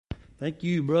Thank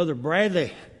you, Brother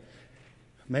Bradley.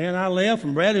 Man, I left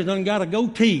and Bradley done got a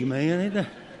goatee, man.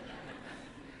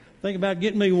 Think about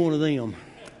getting me one of them.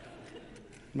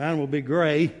 Mine will be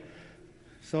gray,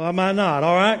 so I might not,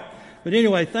 all right? But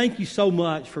anyway, thank you so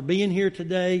much for being here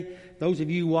today. Those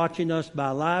of you watching us by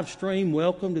live stream,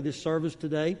 welcome to this service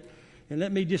today. And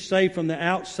let me just say from the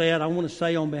outset, I want to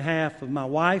say on behalf of my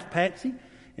wife, Patsy,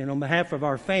 and on behalf of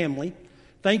our family,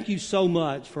 thank you so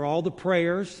much for all the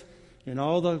prayers and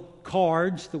all the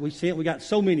cards that we sent. We got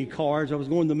so many cards. I was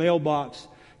going to the mailbox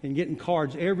and getting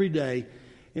cards every day.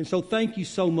 And so thank you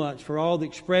so much for all the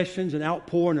expressions and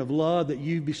outpouring of love that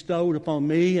you bestowed upon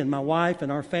me and my wife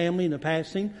and our family in the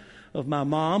passing of my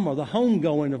mom, or the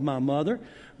homegoing of my mother.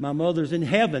 My mother's in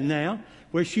heaven now,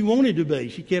 where she wanted to be.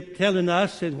 She kept telling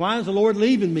us, said, "Why is the Lord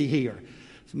leaving me here?"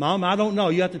 I said, "Mom, I don't know.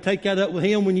 You have to take that up with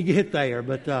Him when you get there."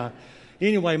 But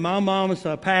anyway, my mom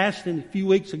has passed a few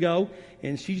weeks ago,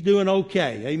 and she's doing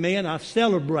okay. Amen. I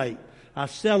celebrate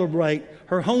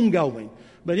her homegoing.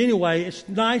 But anyway, it's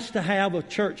nice to have a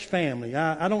church family.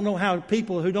 I don't know how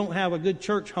people who don't have a good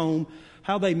church home,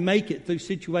 how they make it through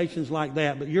situations like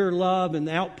that. But your love and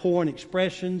the outpouring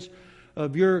expressions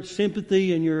of your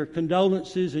sympathy and your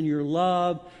condolences and your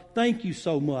love, thank you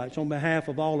so much on behalf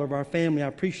of all of our family. I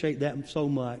appreciate that so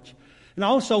much. And I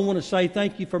also want to say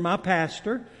thank you for my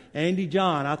pastor, Andy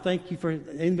John. I thank you for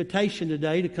the invitation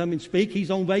today to come and speak. He's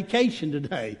on vacation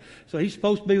today, so he's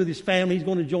supposed to be with his family. He's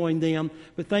going to join them.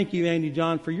 But thank you, Andy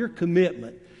John, for your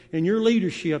commitment and your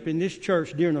leadership in this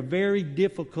church during a very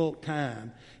difficult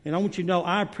time. And I want you to know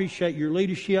I appreciate your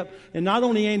leadership, and not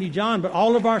only Andy John, but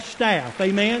all of our staff.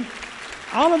 Amen.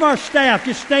 All of our staff,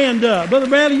 just stand up. Brother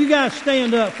Bradley, you guys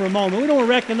stand up for a moment. We don't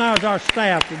recognize our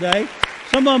staff today.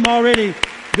 Some of them already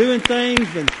doing things,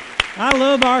 and I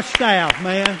love our staff,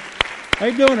 man.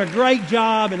 They're doing a great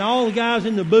job, and all the guys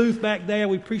in the booth back there,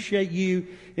 we appreciate you.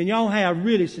 And y'all have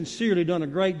really sincerely done a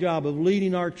great job of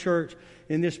leading our church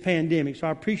in this pandemic. So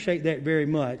I appreciate that very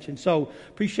much. And so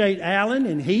appreciate Alan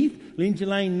and Heath, Lindsay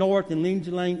Lane North and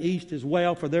Lindsay Lane East as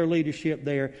well, for their leadership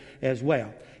there as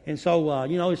well. And so,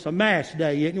 it's a mask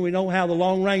day, isn't it? We know how the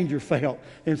Lone Ranger felt.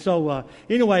 And so,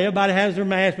 anyway, everybody has their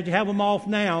mask, but you have them off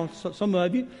now, some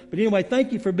of you. But anyway,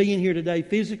 thank you for being here today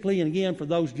physically, and again, for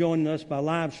those joining us by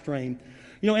live stream.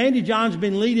 Andy John's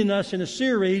been leading us in a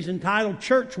series entitled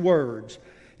Church Words.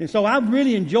 And so I've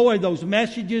really enjoyed those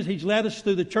messages. He's led us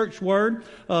through the church word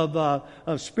of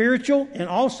spiritual, and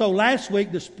also last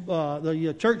week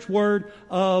the church word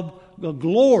of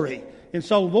glory. And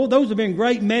so those have been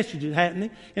great messages, haven't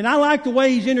they? And I like the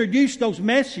way he's introduced those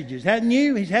messages, hadn't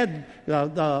you? He's had,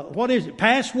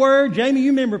 Password. Jamie,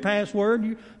 you remember Password.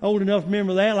 You're old enough to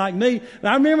remember that, like me. But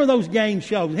I remember those game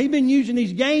shows. He's been using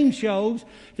these game shows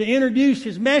to introduce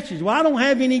his message. Well, I don't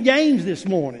have any games this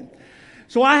morning.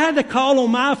 So I had to call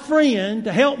on my friend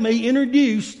to help me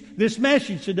introduce this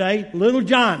message today, Little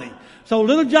Johnny. So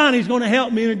Little Johnny's going to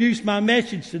help me introduce my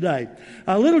message today.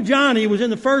 Little Johnny was in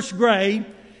the first grade,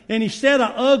 and he said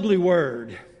an ugly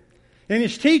word. And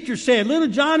his teacher said, "Little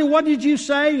Johnny, what did you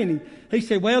say?" And he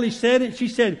said, "Well, he said it."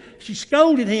 She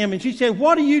scolded him, and she said,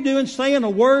 "What are you doing saying a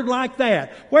word like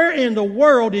that? Where in the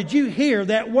world did you hear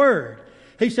that word?"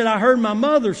 He said, "I heard my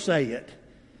mother say it."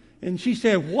 And she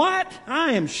said, "What?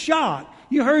 I am shocked.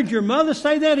 You heard your mother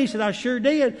say that?" He said, "I sure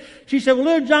did." She said, "Well,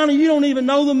 Little Johnny, you don't even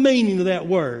know the meaning of that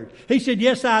word." He said,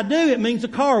 "Yes, I do. It means the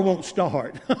car won't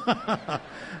start."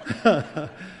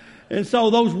 And so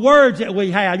those words that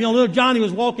we have, Little Johnny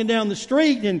was walking down the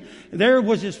street, and there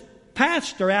was this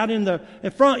pastor out in the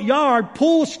front yard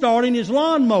starting his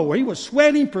lawnmower. He was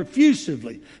sweating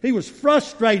profusely. He was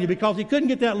frustrated because he couldn't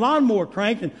get that lawnmower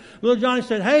cranked. And Little Johnny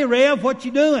said, "Hey, Rev, what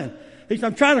you doing?" He said,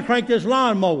 "I'm trying to crank this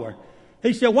lawnmower."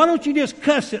 He said, "Why don't you just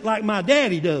cuss it like my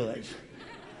daddy does?"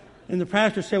 And the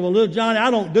pastor said, "Well, Little Johnny, I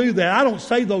don't do that. I don't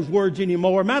say those words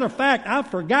anymore. Matter of fact, I've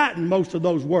forgotten most of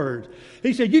those words."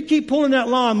 He said, "You keep pulling that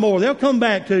lawnmower. They'll come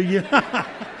back to you."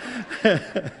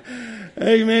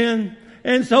 Amen.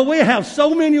 And so we have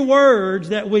so many words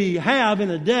that we have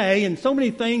in a day, and so many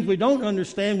things we don't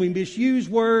understand. We misuse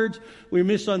words. We're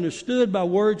misunderstood by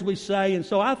words we say. And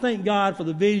so I thank God for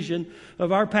the vision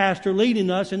of our pastor leading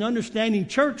us in understanding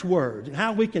church words and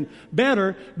how we can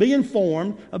better be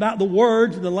informed about the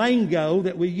words and the lingo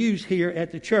that we use here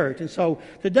at the church. And so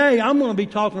today I'm going to be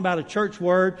talking about a church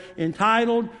word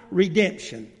entitled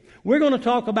redemption. We're going to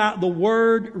talk about the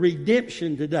word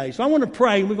redemption today. So I want to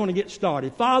pray, and we're going to get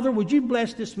started. Father, would you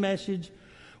bless this message?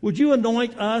 Would you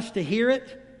anoint us to hear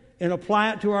it and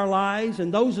apply it to our lives?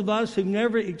 And those of us who've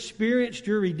never experienced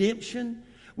your redemption,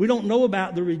 we don't know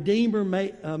about the Redeemer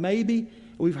maybe.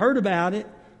 We've heard about it,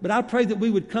 but I pray that we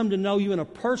would come to know you in a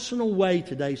personal way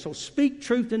today. So speak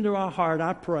truth into our heart,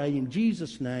 I pray, in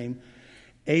Jesus' name.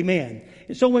 Amen.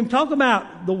 And so when we talk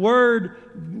about the word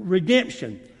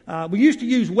redemption, we used to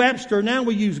use Webster, now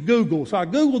we use Google. So I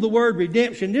Googled the word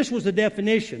redemption. This was the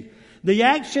definition. The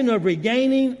action of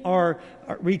regaining or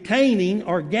retaining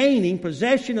or gaining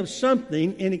possession of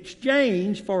something in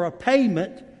exchange for a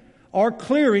payment or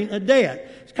clearing a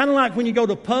debt. It's kind of like when you go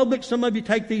to Publix, some of you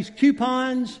take these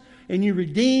coupons and you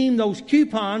redeem those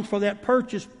coupons for that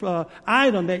purchase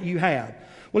item that you have.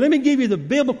 Well, let me give you the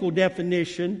biblical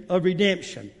definition of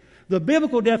redemption. The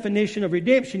biblical definition of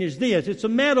redemption is this. It's a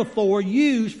metaphor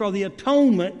used for the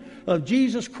atonement of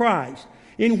Jesus Christ,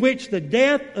 in which the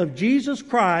death of Jesus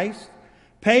Christ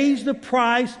pays the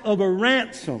price of a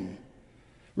ransom,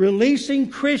 releasing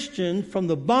Christians from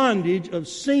the bondage of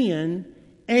sin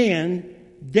and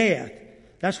death.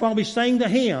 That's why we sing the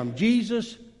hymn,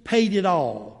 Jesus paid it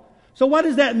all. So what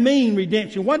does that mean,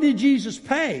 redemption? What did Jesus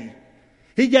pay?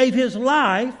 He gave His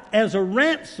life as a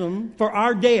ransom for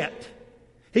our debt.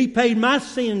 He paid my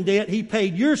sin debt. He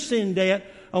paid your sin debt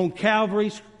on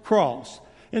Calvary's cross.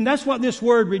 And that's what this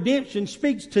word redemption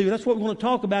speaks to. That's what we're going to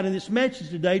talk about in this message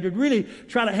today, to really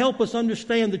try to help us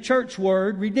understand the church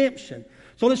word redemption.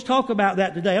 So let's talk about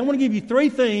that today. I want to give you 3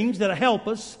 things that'll help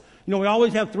us. You know, we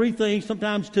always have 3 things,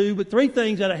 sometimes 2, but 3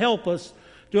 things that'll help us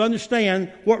to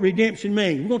understand what redemption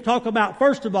means. We're going to talk about,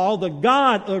 first of all, the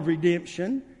God of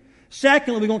redemption.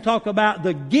 Secondly, we're going to talk about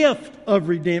the gift of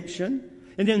redemption.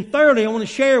 And then thirdly, I want to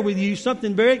share with you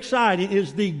something very exciting,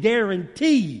 is the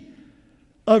guarantee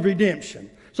of redemption.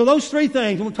 So those 3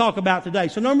 things I'm going to talk about today.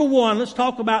 So number 1, let's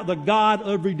talk about the God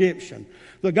of redemption.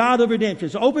 The God of redemption.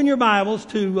 So open your Bibles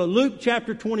to Luke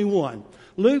chapter 21.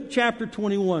 Luke chapter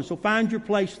 21. So find your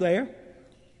place there.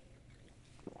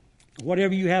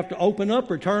 Whatever you have to open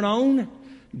up or turn on,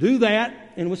 do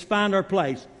that, and let's find our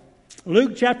place.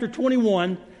 Luke chapter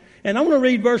 21. And I want to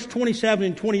read verse 27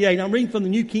 and 28. I'm reading from the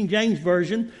New King James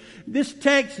Version. This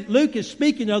text, Luke is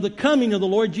speaking of the coming of the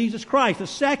Lord Jesus Christ, the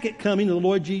second coming of the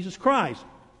Lord Jesus Christ.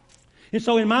 And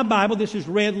so in my Bible, this is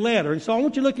red letter. And so I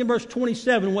want you to look in verse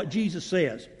 27, what Jesus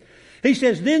says. He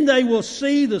says, then they will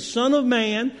see the Son of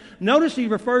Man. Notice he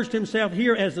refers to himself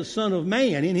here as the Son of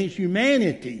Man in his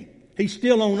humanity. He's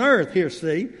still on earth here,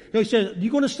 see. So he says,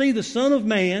 you're going to see the Son of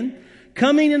Man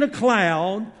coming in a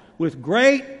cloud with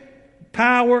great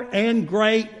power and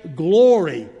great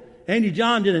glory. Andy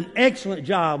John did an excellent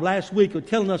job last week of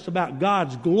telling us about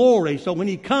God's glory. So when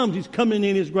He comes, He's coming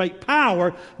in His great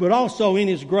power, but also in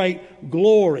His great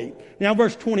glory. Now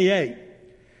verse 28.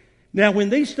 Now when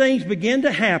these things begin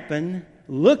to happen,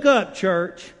 look up,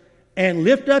 church, and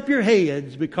lift up your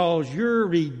heads, because your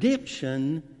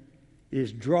redemption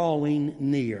is drawing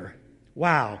near.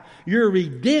 Wow. Your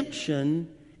redemption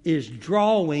is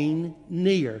drawing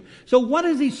near. So what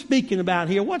is He speaking about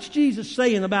here? What's Jesus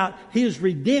saying about His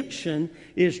redemption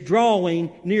is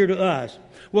drawing near to us?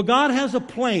 Well, God has a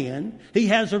plan. He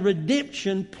has a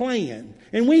redemption plan.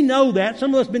 And we know that.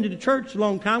 Some of us have been to the church a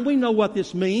long time. We know what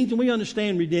this means, and we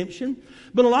understand redemption.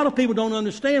 But a lot of people don't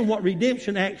understand what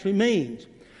redemption actually means.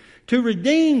 To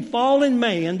redeem fallen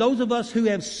man, those of us who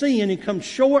have sinned and come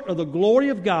short of the glory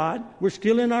of God, we're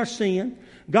still in our sin.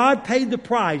 God paid the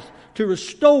price to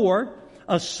restore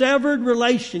a severed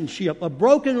relationship, a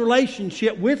broken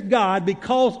relationship with God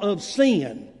because of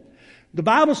sin. The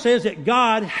Bible says that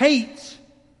God hates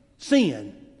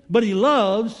sin, but He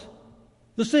loves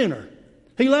the sinner.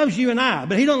 He loves you and I,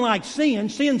 but He don't like sin.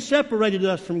 Sin separated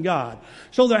us from God.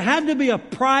 So there had to be a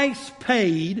price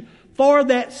paid for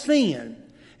that sin.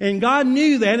 And God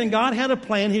knew that, and God had a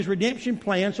plan, His redemption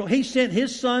plan. So He sent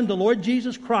His Son, the Lord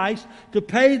Jesus Christ, to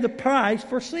pay the price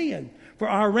for sin, for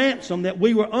our ransom that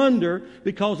we were under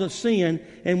because of sin,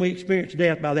 and we experienced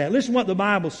death by that. Listen to what the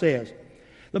Bible says.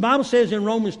 The Bible says in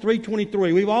Romans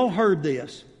 3:23, we've all heard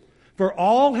this. For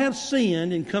all have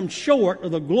sinned and come short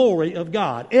of the glory of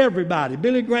God. Everybody,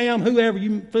 Billy Graham, whoever,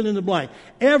 you fill in the blank.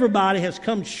 Everybody has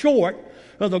come short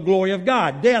of the glory of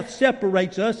God. Death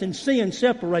separates us, and sin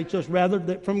separates us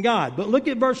rather from God. But look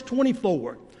at verse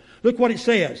 24. Look what it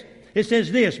says. It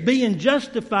says this, being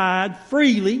justified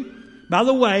freely. By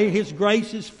the way, His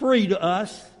grace is free to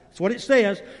us. That's what it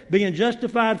says. Being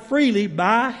justified freely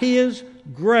by His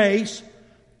grace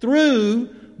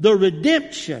through the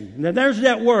redemption. Now there's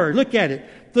that word. Look at it.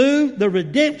 Through the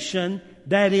redemption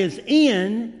that is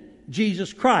in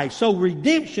Jesus Christ. So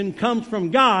redemption comes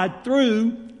from God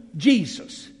through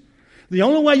Jesus. The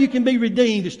only way you can be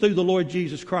redeemed is through the Lord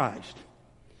Jesus Christ.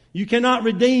 You cannot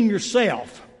redeem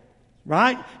yourself.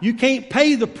 Right? You can't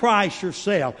pay the price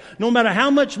yourself. No matter how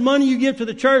much money you give to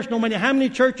the church, no matter how many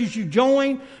churches you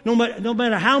join, no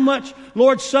matter how much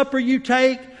Lord's Supper you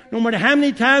take, no matter how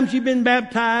many times you've been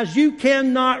baptized, you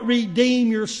cannot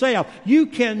redeem yourself. You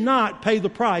cannot pay the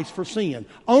price for sin.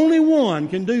 Only one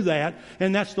can do that,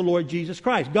 and that's the Lord Jesus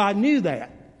Christ. God knew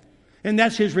that. And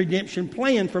that's His redemption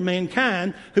plan for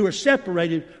mankind who are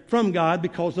separated from God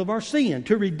because of our sin,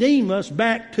 to redeem us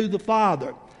back to the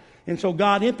Father. And so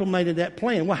God implemented that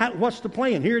plan. Well, what's the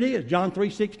plan? Here it is, John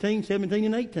 3:16, 17,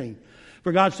 and 18.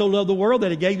 For God so loved the world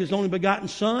that He gave His only begotten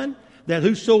Son, that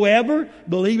whosoever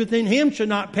believeth in Him should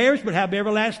not perish but have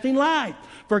everlasting life.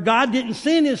 For God didn't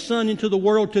send His Son into the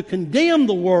world to condemn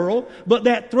the world, but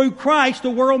that through Christ the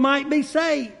world might be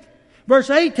saved. Verse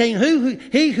 18,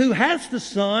 he who has the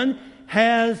Son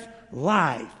has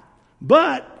life,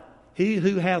 but he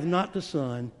who hath not the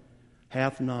Son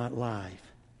hath not life.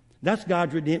 That's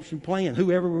God's redemption plan.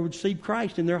 Whoever will receive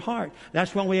Christ in their heart.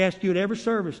 That's why we ask you at every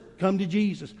service, come to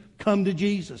Jesus. Come to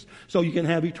Jesus so you can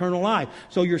have eternal life.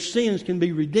 So your sins can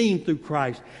be redeemed through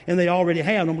Christ. And they already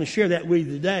have. And I'm going to share that with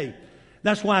you today.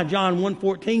 That's why John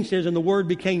 1:14 says, and the Word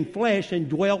became flesh and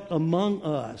dwelt among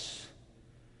us.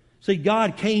 See,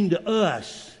 God came to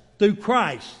us through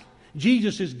Christ.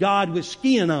 Jesus is God with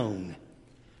skin on.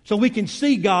 So we can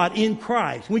see God in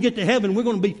Christ. When we get to heaven, we're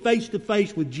going to be face to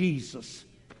face with Jesus.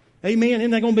 Amen. Isn't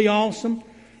that going to be awesome?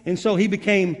 And so He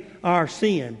became our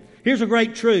sin. Here's a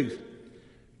great truth.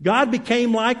 God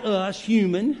became like us,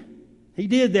 human. He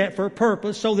did that for a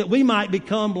purpose so that we might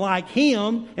become like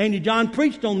Him. Andy John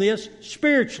preached on this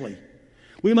spiritually.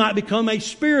 We might become a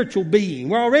spiritual being.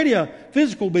 We're already a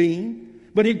physical being,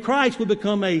 but in Christ we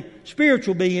become a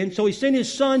spiritual being. So He sent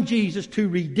His Son Jesus to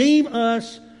redeem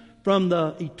us from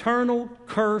the eternal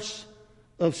curse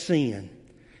of sin.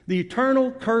 The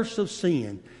eternal curse of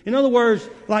sin. In other words,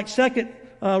 like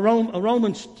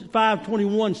Romans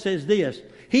 5:21 says this,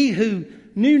 He who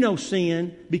knew no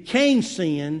sin became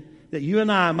sin that you and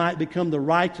I might become the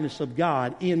righteousness of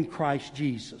God in Christ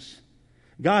Jesus.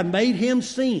 God made Him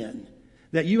sin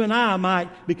that you and I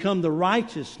might become the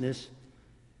righteousness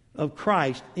of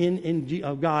Christ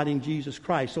of God in Jesus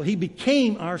Christ. So He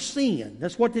became our sin.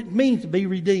 That's what it means to be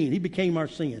redeemed. He became our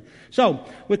sin. So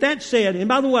with that said, and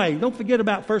by the way, don't forget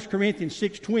about 1 Corinthians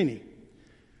 6:20.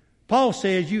 Paul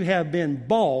says you have been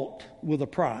bought with a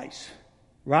price.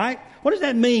 Right? What does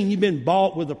that mean, you've been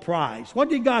bought with a price? What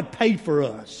did God pay for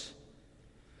us?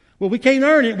 Well, we can't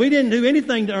earn it. We didn't do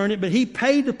anything to earn it, but He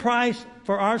paid the price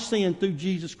for our sin through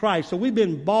Jesus Christ. So we've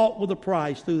been bought with a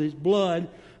price through His blood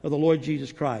of the Lord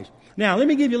Jesus Christ. Now, let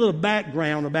me give you a little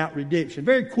background about redemption.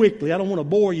 Very quickly, I don't want to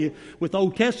bore you with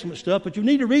Old Testament stuff, but you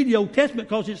need to read the Old Testament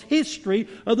because it's history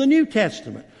of the New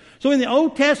Testament. So in the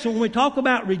Old Testament, when we talk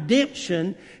about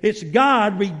redemption, it's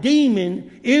God redeeming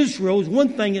Israel is one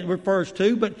thing it refers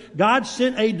to, but God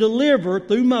sent a deliverer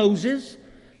through Moses,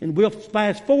 and we'll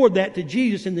fast forward that to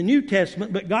Jesus in the New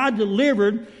Testament, but God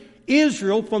delivered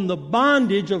Israel from the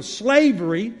bondage of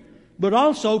slavery, but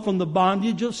also from the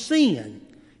bondage of sin.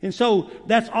 And so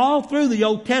that's all through the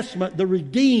Old Testament, the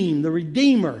redeemed, the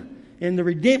Redeemer, and the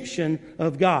redemption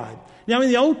of God. Now in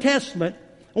the Old Testament,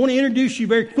 I want to introduce you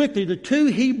very quickly to two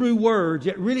Hebrew words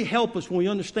that really help us when we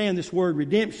understand this word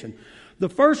redemption. The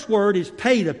first word is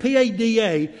peda,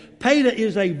 P-A-D-A. Peda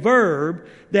is a verb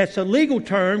that's a legal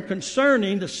term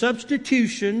concerning the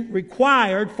substitution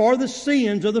required for the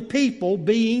sins of the people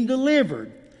being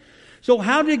delivered. So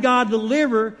how did God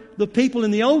deliver the people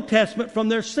in the Old Testament from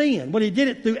their sin? Well, He did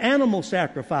it through animal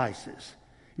sacrifices.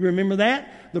 You remember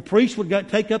that? The priest would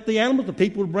take up the animal. The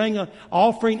people would bring an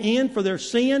offering in for their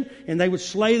sin, and they would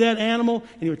slay that animal,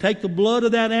 and He would take the blood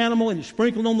of that animal and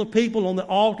sprinkle it on the people on the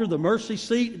altar, the mercy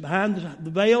seat behind the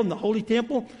veil in the holy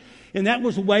temple. And that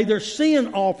was the way their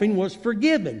sin offering was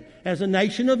forgiven as a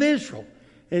nation of Israel.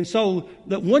 And so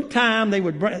that one time they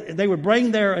would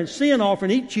bring their sin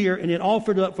offering each year, and it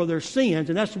offered up for their sins.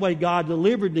 And that's the way God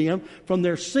delivered them from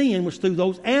their sin, was through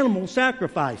those animal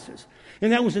sacrifices.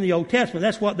 And that was in the Old Testament.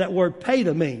 That's what that word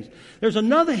peda means. There's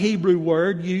another Hebrew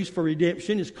word used for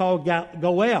redemption. It's called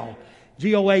goel,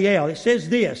 G-O-A-L. It says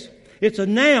this. It's a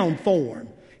noun form,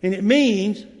 and it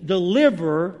means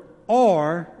deliverer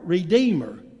or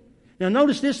redeemer. Now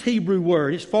notice this Hebrew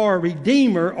word. It's for a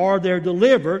redeemer or their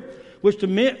deliverer, which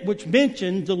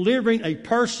mentions delivering a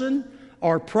person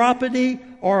or property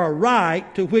or a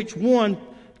right to which one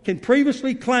can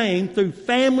previously claim through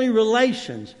family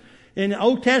relations. In the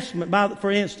Old Testament, for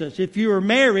instance, if you were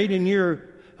married and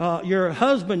your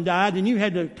husband died, then you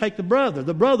had to take the brother.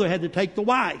 The brother had to take the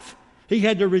wife. He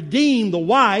had to redeem the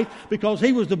wife because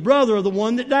he was the brother of the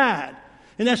one that died.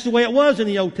 And that's the way it was in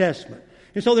the Old Testament.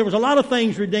 And so there was a lot of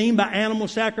things redeemed by animal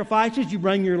sacrifices. You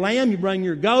bring your lamb, you bring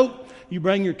your goat, you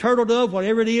bring your turtle dove,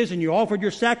 whatever it is, and you offered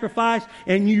your sacrifice,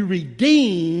 and you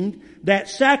redeemed that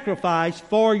sacrifice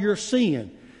for your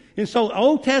sin. And so the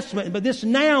Old Testament, but this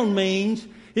noun means,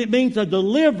 it means a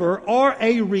deliverer or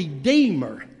a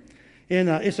redeemer. And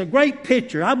it's a great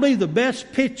picture. I believe the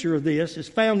best picture of this is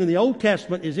found in the Old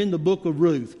Testament, is in the book of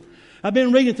Ruth. I've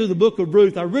been reading through the book of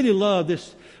Ruth. I really love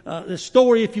this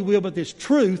story, if you will, but this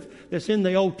truth that's in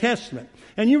the Old Testament.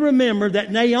 And you remember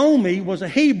that Naomi was a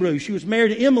Hebrew. She was married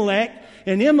to Elimelech,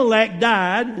 and Elimelech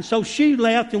died, and so she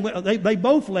left, and they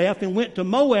both left and went to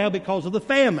Moab because of the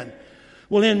famine.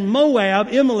 Well, in Moab,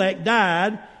 Elimelech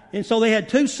died, and so they had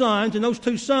 2 sons, and those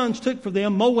 2 sons took for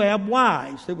them Moab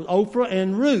wives. It was Ophrah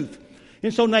and Ruth.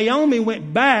 And so Naomi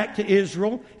went back to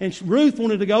Israel, and Ruth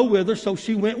wanted to go with her, so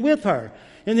she went with her.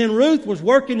 And then Ruth was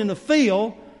working in the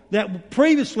field that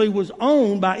previously was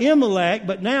owned by Elimelech,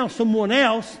 but now someone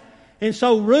else. And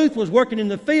so Ruth was working in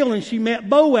the field, and she met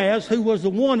Boaz, who was the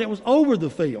one that was over the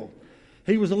field.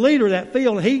 He was the leader of that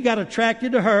field, and he got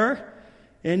attracted to her.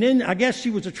 And then I guess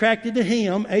she was attracted to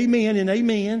him. Amen and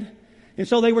amen. And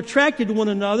so they were attracted to one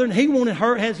another, and he wanted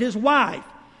her as his wife.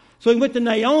 So he went to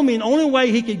Naomi, and the only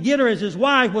way he could get her as his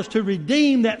wife was to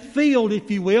redeem that field, if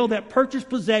you will, that purchased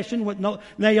possession what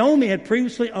Naomi had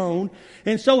previously owned.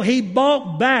 And so he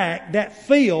bought back that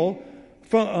field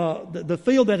from the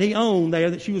field that he owned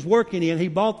there that she was working in. He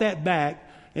bought that back.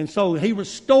 And so he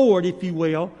restored, if you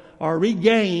will, or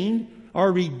regained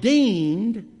or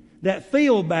redeemed that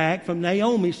field back from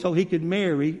Naomi so he could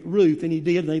marry Ruth. And he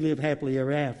did, and they lived happily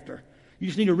ever after. You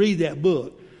just need to read that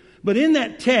book. But in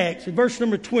that text, in verse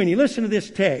number 20, listen to this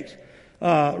text.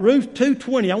 Ruth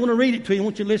 2:20. I want to read it to you. I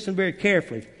want you to listen very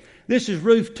carefully. This is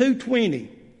Ruth 2:20.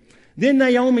 Then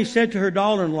Naomi said to her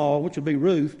daughter-in-law, which would be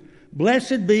Ruth,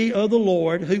 "Blessed be of the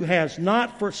Lord, who has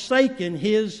not forsaken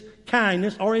his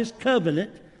kindness," or his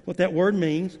covenant, what that word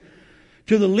means,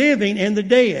 "to the living and the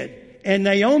dead." And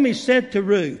Naomi said to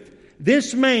Ruth,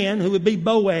 "This man," who would be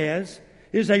Boaz,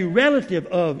 "is a relative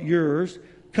of yours,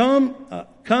 who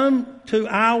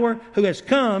has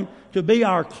come to be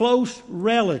our close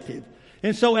relative."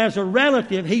 And so as a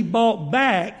relative, he bought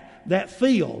back that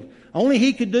field. Only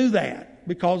he could do that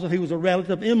because he was a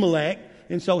relative of Elimelech,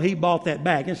 and so he bought that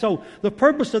back. And so the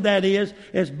purpose of that is,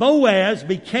 as Boaz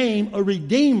became a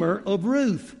redeemer of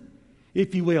Ruth,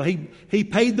 if you will. He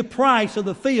paid the price of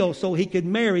the field so he could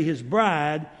marry his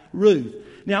bride, Ruth.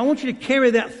 Now I want you to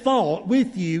carry that thought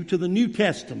with you to the New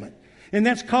Testament. And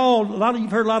that's called,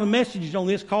 you've heard a lot of messages on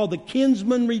this, called the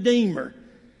kinsman redeemer.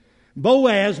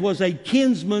 Boaz was a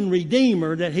kinsman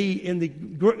redeemer that in the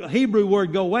Hebrew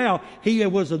word goel, he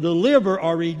was a deliverer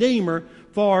or redeemer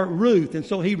for Ruth. And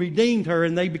so he redeemed her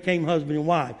and they became husband and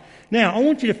wife. Now, I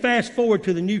want you to fast forward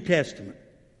to the New Testament.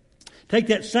 Take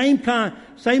that same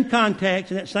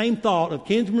context and that same thought of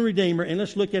kinsman redeemer, and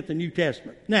let's look at the New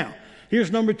Testament. Now,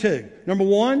 here's number 2. Number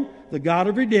 1, the God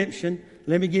of redemption.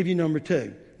 Let me give you number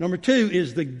 2. Number 2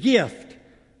 is the gift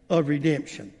of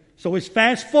redemption. So let's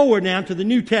fast forward now to the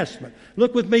New Testament.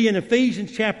 Look with me in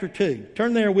Ephesians chapter 2.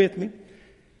 Turn there with me,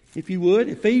 if you would.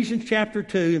 Ephesians chapter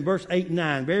 2 and verse 8 and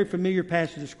 9. Very familiar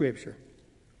passage of Scripture.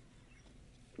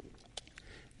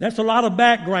 That's a lot of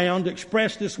background to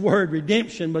express this word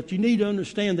redemption, but you need to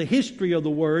understand the history of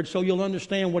the word so you'll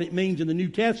understand what it means in the New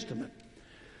Testament.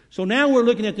 So now we're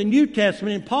looking at the New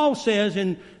Testament, and Paul says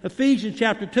in Ephesians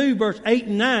chapter 2, verse 8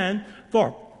 and 9,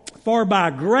 For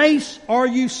by grace are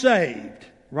you saved,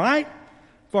 right?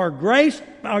 For grace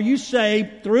are you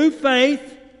saved through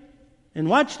faith, and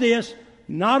watch this,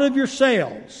 not of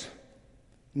yourselves.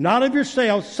 Not of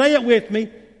yourselves. Say it with me.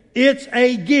 It's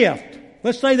a gift.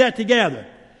 Let's say that together.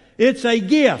 It's a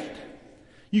gift.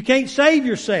 You can't save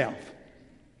yourself.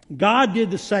 God did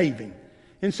the saving.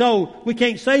 And so we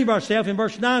can't save ourselves. And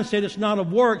verse 9 said it's not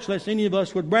of works lest any of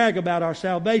us would brag about our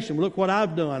salvation. Look what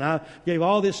I've done. I gave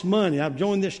all this money. I've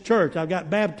joined this church. I've got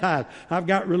baptized. I've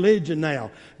got religion now.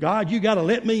 God, you got to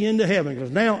let me into heaven because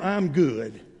now I'm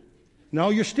good. No,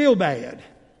 you're still bad.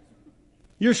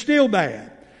 You're still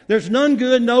bad. There's none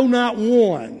good, no, not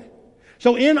one.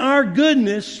 So in our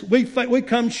goodness, we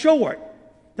come short.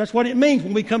 That's what it means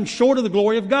when we come short of the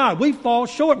glory of God. We fall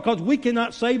short because we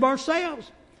cannot save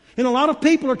ourselves. And a lot of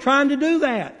people are trying to do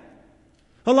that.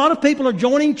 A lot of people are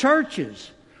joining churches.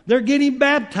 They're getting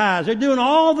baptized. They're doing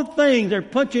all the things. They're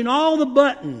punching all the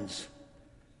buttons.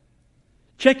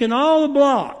 Checking all the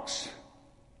blocks.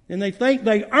 And they think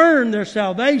they earn their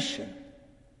salvation.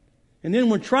 And then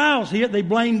when trials hit, they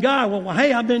blame God. Well,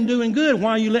 hey, I've been doing good.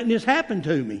 Why are you letting this happen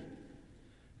to me?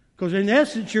 Because in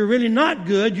essence, you're really not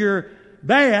good. You're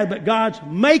bad, but God's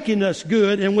making us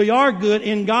good, and we are good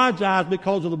in God's eyes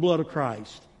because of the blood of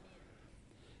Christ.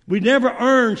 We never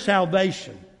earn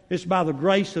salvation. It's by the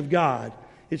grace of God.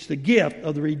 It's the gift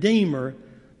of the Redeemer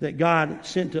that God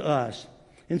sent to us.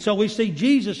 And so we see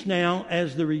Jesus now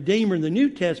as the Redeemer in the New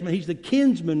Testament. He's the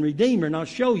kinsman Redeemer, and I'll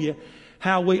show you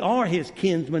how we are His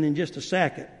kinsmen in just a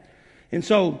second. And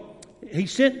so He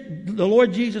sent the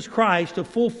Lord Jesus Christ to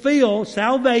fulfill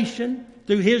salvation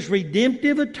through His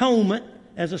redemptive atonement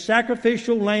as a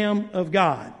sacrificial Lamb of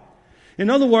God. In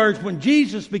other words, when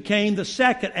Jesus became the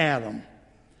second Adam.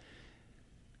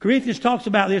 Corinthians talks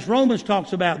about this, Romans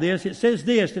talks about this. It says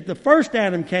this, that the first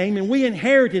Adam came and we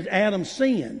inherited Adam's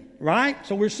sin, right?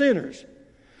 So we're sinners.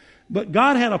 But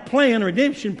God had a plan, a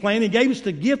redemption plan. He gave us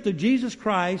the gift of Jesus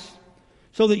Christ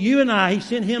so that you and I, He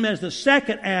sent Him as the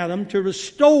second Adam to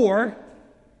restore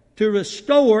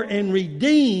and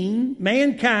redeem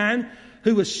mankind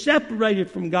who was separated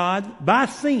from God by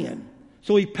sin.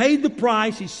 So He paid the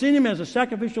price. He sent Him as a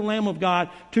sacrificial Lamb of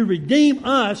God to redeem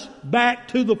us back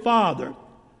to the Father.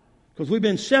 Because we've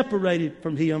been separated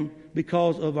from Him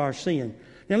because of our sin.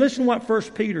 Now listen to what 1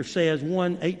 Peter says,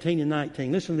 1:18 and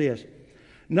 19. Listen to this.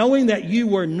 Knowing that you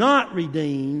were not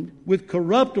redeemed with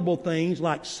corruptible things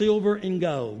like silver and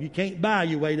gold. You can't buy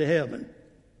your way to heaven.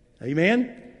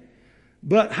 Amen?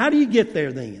 But how do you get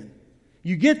there then?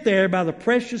 You get there by the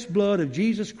precious blood of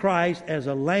Jesus Christ as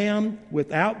a lamb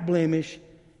without blemish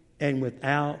and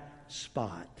without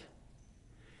spot.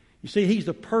 You see, He's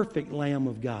the perfect Lamb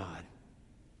of God.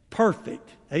 Perfect.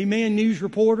 Amen, news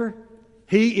reporter?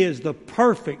 He is the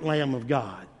perfect Lamb of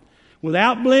God.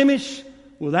 Without blemish,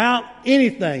 without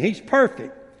anything. He's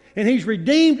perfect. And He's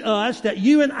redeemed us that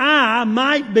you and I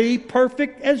might be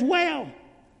perfect as well.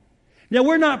 Now,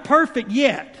 we're not perfect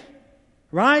yet.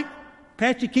 Right?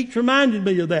 Patsy keeps reminding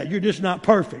me of that. You're just not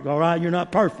perfect, all right? You're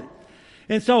not perfect.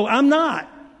 And so I'm not.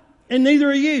 And neither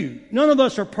are you. None of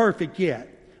us are perfect yet.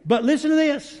 But listen to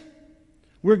this.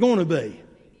 We're going to be.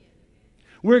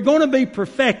 We're going to be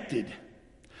perfected.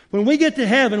 When we get to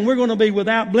heaven, we're going to be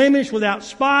without blemish, without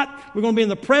spot. We're going to be in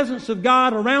the presence of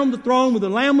God, around the throne with the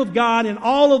Lamb of God, and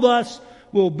all of us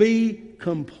will be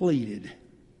completed.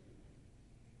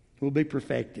 We'll be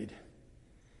perfected.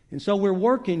 And so we're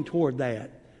working toward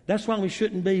that. That's why we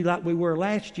shouldn't be like we were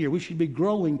last year. We should be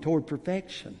growing toward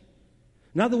perfection.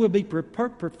 Not that we'll be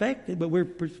perfected, but we're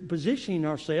positioning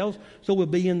ourselves so we'll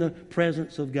be in the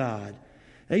presence of God.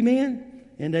 Amen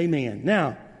and amen.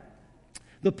 Now,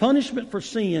 the punishment for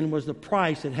sin was the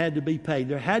price that had to be paid.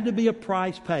 There had to be a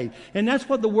price paid. And that's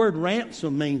what the word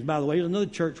ransom means, by the way. There's another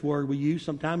church word we use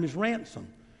sometimes is ransom.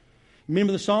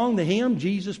 Remember the song, the hymn,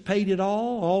 Jesus paid it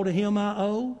all to Him I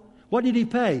owe? What did He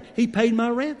pay? He paid my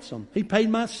ransom. He paid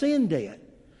my sin debt.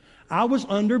 I was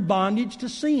under bondage to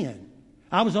sin.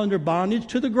 I was under bondage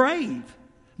to the grave.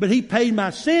 But He paid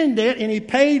my sin debt, and He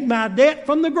paid my debt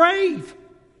from the grave.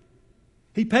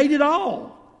 He paid it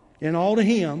all. And all to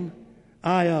Him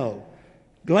I owe.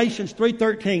 Galatians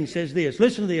 3:13 says this.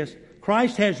 Listen to this.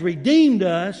 Christ has redeemed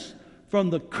us from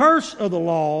the curse of the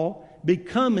law,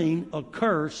 becoming a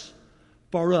curse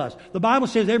for us. The Bible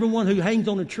says everyone who hangs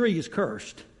on a tree is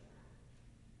cursed.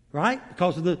 Right?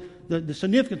 Because of the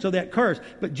significance of that curse.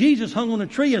 But Jesus hung on a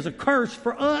tree as a curse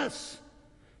for us.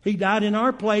 He died in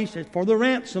our place for the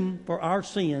ransom for our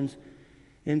sins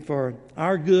and for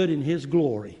our good and His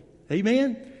glory.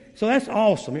 Amen? So that's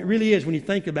awesome. It really is when you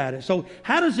think about it. So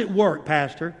how does it work,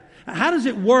 Pastor? How does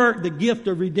it work, the gift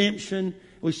of redemption?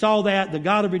 We saw that, the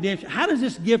God of redemption. How does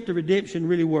this gift of redemption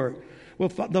really work? Well,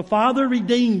 the Father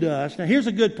redeemed us. Now here's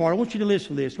a good part. I want you to listen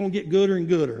to this. It's going to get gooder and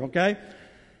gooder, okay?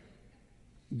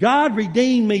 God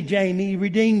redeemed me, Jamie. He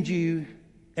redeemed you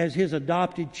as His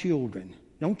adopted children.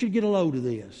 Now, I want you to get a load of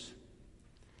this.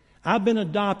 I've been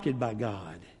adopted by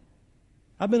God.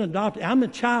 I've been adopted. I'm a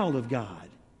child of God.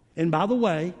 And by the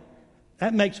way,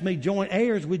 that makes me joint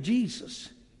heirs with Jesus.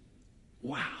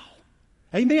 Wow.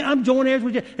 Amen. I'm joint heirs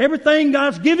with Jesus. Everything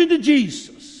God's given to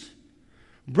Jesus.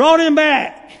 Brought Him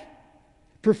back.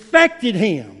 Perfected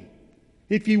Him,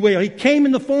 if you will. He came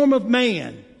in the form of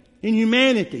man. In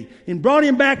humanity, and brought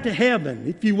Him back to heaven,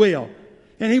 if you will.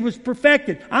 And He was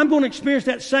perfected. I'm going to experience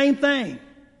that same thing.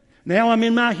 Now I'm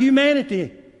in my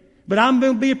humanity, but I'm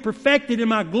going to be perfected in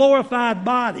my glorified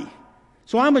body.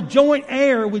 So I'm a joint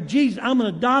heir with Jesus. I'm an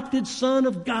adopted son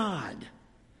of God.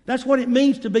 That's what it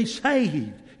means to be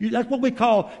saved. That's what we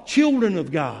call children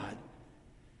of God.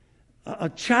 A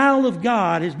child of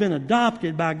God has been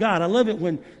adopted by God. I love it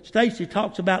when Stacy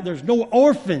talks about there's no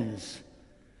orphans.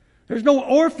 There's no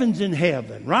orphans in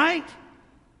heaven, right?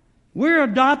 We're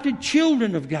adopted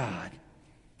children of God.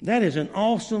 That is an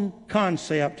awesome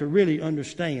concept to really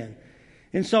understand.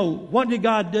 And so what did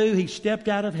God do? He stepped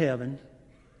out of heaven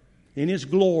in His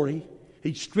glory.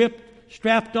 He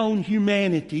strapped on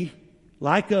humanity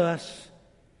like us,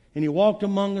 and He walked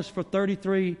among us for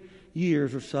 33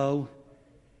 years or so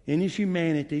in His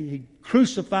humanity. He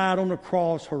crucified on the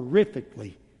cross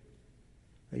horrifically.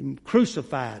 They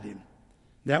crucified Him.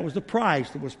 That was the price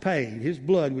that was paid. His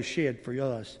blood was shed for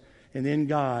us. And then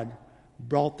God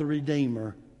brought the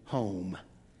Redeemer home.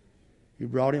 He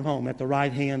brought Him home at the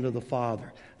right hand of the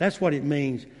Father. That's what it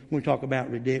means when we talk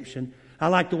about redemption. I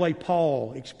like the way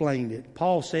Paul explained it.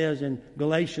 Paul says in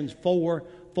Galatians 4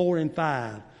 and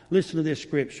 5. Listen to this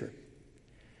scripture.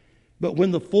 But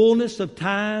when the fullness of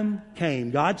time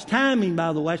came, God's timing,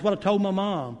 by the way, that's what I told my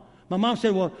mom. My mom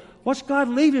said, well, what's God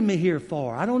leaving me here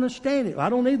for? I don't understand it. I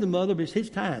don't need the mother, but it's His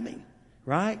timing,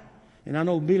 right? And I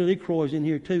know Billy Lee Croy's in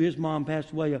here too. His mom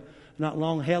passed away not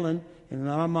long. Helen and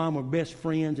my mom were best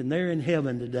friends, and they're in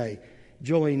heaven today,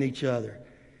 enjoying each other.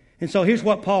 And so here's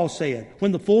what Paul said.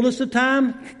 When the fullness of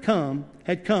time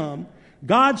had come,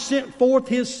 God sent forth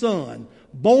His Son,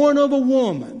 born of a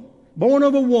woman,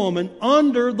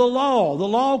 under the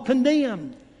law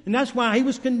condemned. And that's why He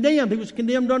was condemned. He was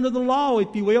condemned under the law,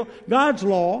 if you will, God's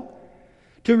law,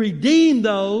 to redeem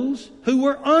those who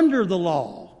were under the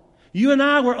law. You and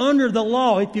I were under the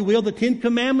law, if you will, the Ten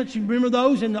Commandments. You remember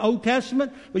those in the Old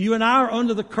Testament? But you and I are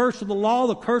under the curse of the law,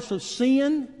 the curse of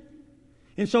sin.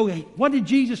 And so what did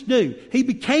Jesus do? He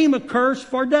became a curse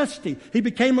for Dusty. He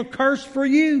became a curse for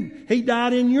you. He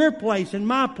died in your place, in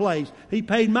my place. He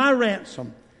paid my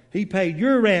ransom. He paid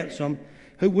your ransom.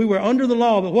 We were under the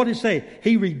law, but what did it say?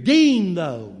 He redeemed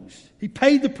those. He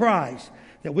paid the price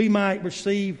that we might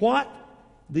receive what?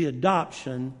 The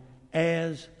adoption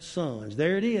as sons.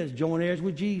 There it is, joint heirs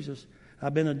with Jesus.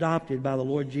 I've been adopted by the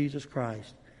Lord Jesus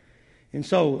Christ. And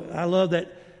so I love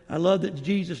that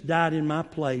Jesus died in my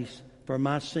place for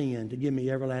my sin to give me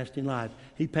everlasting life.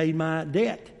 He paid my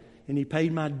debt, and He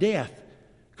paid my death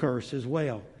curse as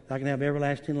well. I can have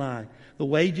everlasting life. The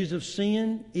wages of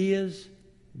sin is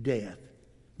death.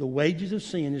 The wages of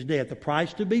sin is death. The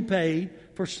price to be paid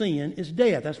for sin is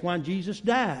death. That's why Jesus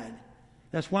died.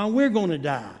 That's why we're going to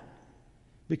die.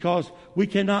 Because we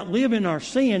cannot live in our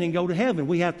sin and go to heaven.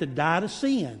 We have to die to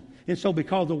sin. And so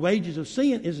because the wages of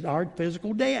sin is our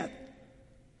physical death.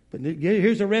 But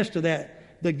here's the rest of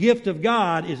that. The gift of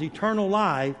God is eternal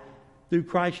life through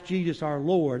Christ Jesus our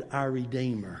Lord, our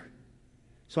Redeemer.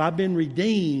 So I've been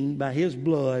redeemed by His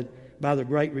blood, by the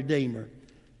great Redeemer.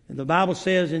 And the Bible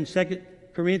says in 2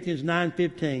 Corinthians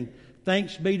 9:15,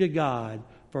 thanks be to God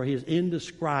for His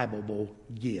indescribable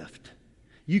gift.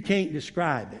 You can't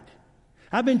describe it.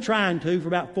 I've been trying to for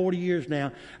about 40 years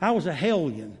now. I was a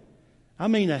hellion. I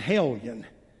mean a hellion.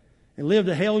 And lived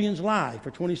a hellion's life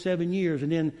for 27 years.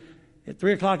 And then at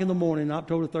 3 o'clock in the morning,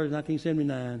 October 3rd,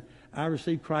 1979, I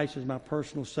received Christ as my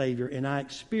personal Savior, and I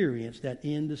experienced that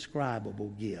indescribable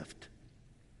gift.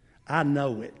 I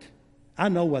know it. I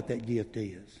know what that gift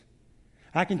is.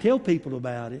 I can tell people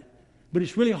about it, but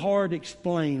it's really hard to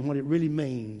explain what it really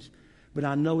means. But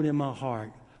I know it in my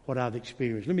heart what I've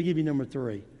experienced. Let me give you number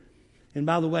 3. And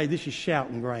by the way, this is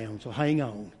shouting ground, so hang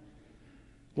on.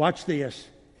 Watch this.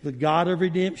 The God of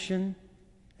redemption.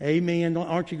 Amen.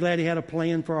 Aren't you glad He had a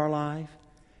plan for our life?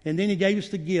 And then He gave us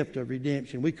the gift of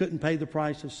redemption. We couldn't pay the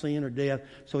price of sin or death,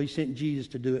 so He sent Jesus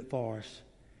to do it for us.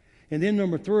 And then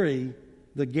number 3,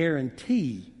 the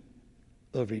guarantee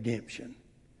of redemption.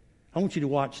 I want you to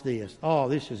watch this. Oh,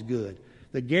 this is good.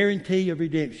 The guarantee of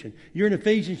redemption. You're in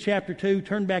Ephesians chapter 2.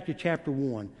 Turn back to chapter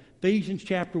 1. Ephesians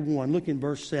chapter 1. Look in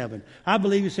verse 7. I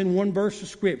believe it's in one verse of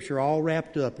Scripture all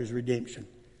wrapped up as redemption.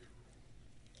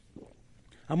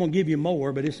 I'm going to give you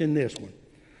more, but it's in this one.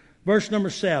 Verse number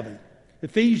 7.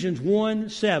 Ephesians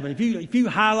 1:7. If you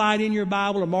highlight in your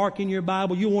Bible or mark in your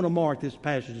Bible, you want to mark this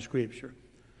passage of Scripture.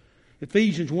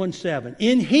 Ephesians 1:7.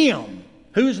 In Him.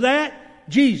 Who is that?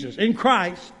 Jesus. In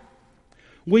Christ.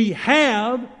 We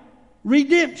have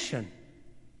redemption.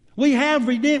 We have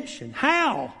redemption.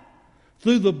 How?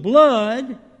 Through the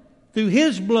blood, through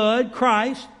His blood,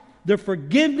 Christ, the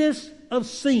forgiveness of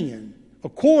sin,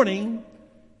 according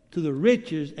to the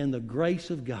riches and the grace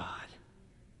of God.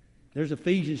 There's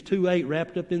Ephesians 2:8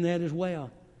 wrapped up in that as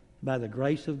well. By the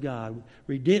grace of God.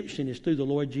 Redemption is through the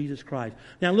Lord Jesus Christ.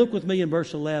 Now look with me in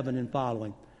verse 11 and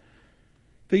following.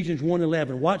 Ephesians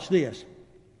 1:11. Watch this.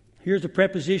 Here's the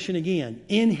preposition again.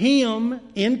 In Him,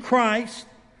 in Christ,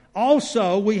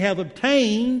 also we have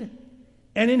obtained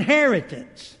an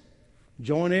inheritance.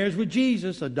 Joint heirs with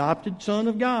Jesus, adopted Son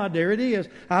of God. There it is.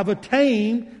 I've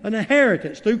attained an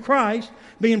inheritance through Christ,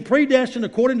 being predestined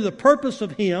according to the purpose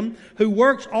of Him who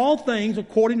works all things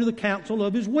according to the counsel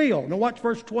of His will. Now watch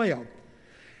verse 12.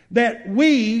 that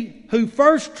we who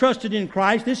first trusted in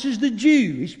Christ, this is the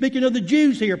Jew. He's speaking of the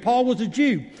Jews here. Paul was a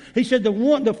Jew. He said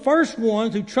the first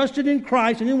ones who trusted in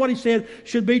Christ, and then what he said,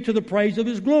 should be to the praise of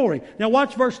His glory. Now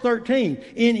watch verse 13.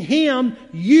 In Him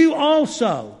you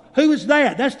also. Who is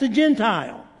that? That's the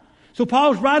Gentile. So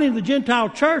Paul's writing to the Gentile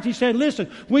church. He said,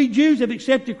 listen, we Jews have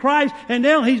accepted Christ, and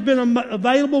now He's been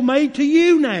available, made to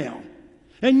you now.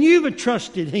 And you've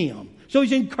trusted Him. So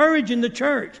he's encouraging the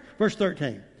church. Verse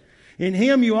 13. In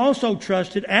Him you also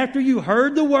trusted after you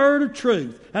heard the word of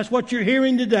truth. That's what you're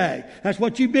hearing today. That's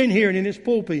what you've been hearing in this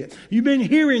pulpit. You've been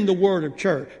hearing the word of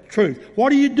truth.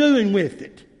 What are you doing with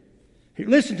it?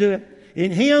 Listen to it.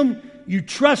 In Him you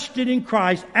trusted in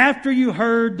Christ after you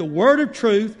heard the word of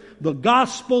truth, the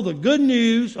gospel, the good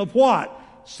news of what?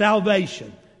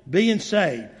 Salvation, being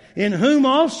saved. In whom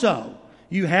also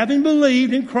you, having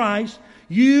believed in Christ,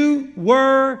 you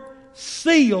were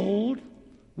sealed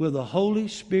with the Holy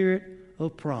Spirit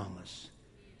of promise.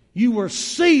 You were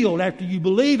sealed after you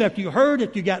believed, after you heard,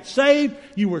 after you got saved.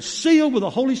 You were sealed with the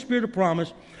Holy Spirit of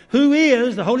promise, who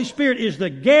is, the Holy Spirit is the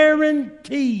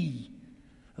guarantee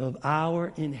of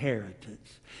our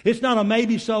inheritance. It's not a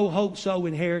maybe so, hope so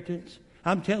inheritance.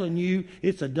 I'm telling you,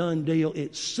 it's a done deal.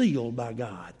 It's sealed by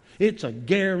God. It's a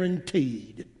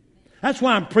guaranteed. That's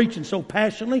why I'm preaching so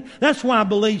passionately. That's why I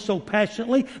believe so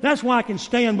passionately. That's why I can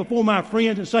stand before my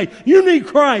friends and say, you need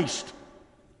Christ.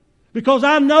 Because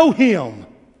I know Him.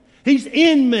 He's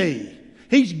in me.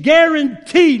 He's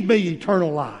guaranteed me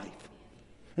eternal life.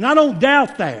 And I don't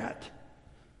doubt that.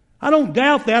 I don't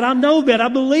doubt that. I know that. I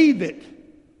believe it.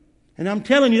 And I'm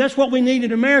telling you, that's what we need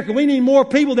in America. We need more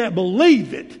people that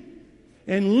believe it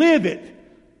and live it.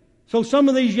 So some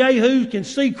of these yahoos can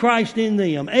see Christ in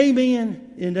them.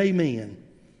 Amen and amen.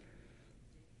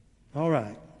 All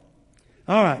right.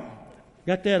 All right.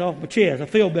 Got that off my chest. I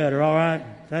feel better, all right?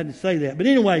 I had to say that. But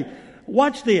anyway,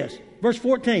 watch this. Verse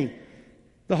 14.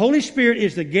 The Holy Spirit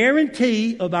is the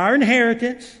guarantee of our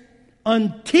inheritance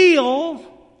until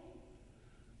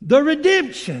the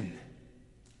redemption.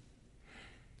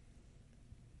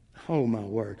 Oh, my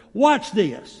word. Watch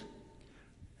this.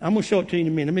 I'm going to show it to you in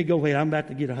a minute. Let me go ahead. I'm about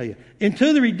to get ahead.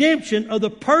 Into the redemption of the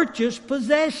purchased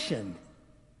possession.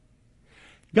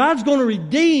 God's going to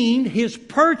redeem His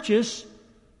purchased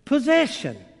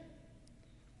possession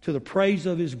to the praise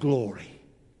of His glory.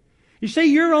 You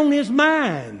see, you're on His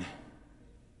mind.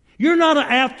 You're not an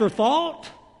afterthought.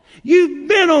 You've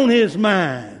been on His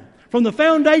mind. From the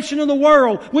foundation of the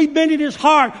world, we've been in His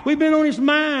heart. We've been on His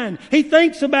mind. He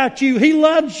thinks about you. He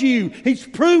loves you. He's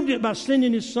proved it by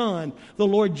sending His Son, the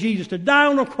Lord Jesus, to die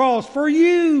on the cross for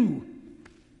you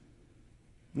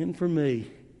and for me.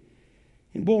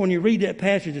 And boy, when you read that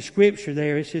passage of Scripture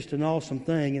there, it's just an awesome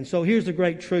thing. And so here's the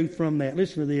great truth from that.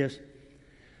 Listen to this.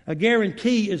 A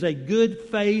guarantee is a good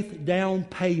faith down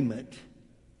payment.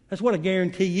 That's what a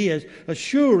guarantee is,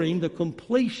 assuring the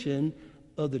completion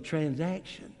of the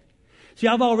transaction. See,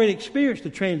 I've already experienced the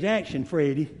transaction,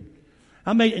 Freddie.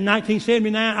 I made it in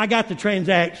 1979. I got the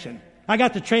transaction. I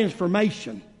got the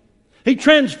transformation. He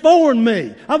transformed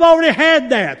me. I've already had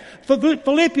that.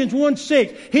 Philippians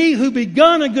 1:6. He who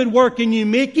begun a good work in you,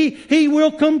 Mickey, He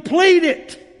will complete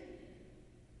it.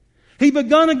 He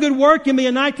begun a good work in me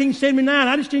in 1979.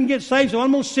 I just didn't get saved, so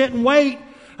I'm going to sit and wait.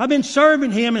 I've been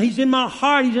serving Him, and He's in my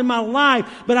heart. He's in my life.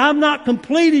 But I'm not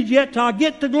completed yet till I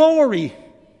get to glory.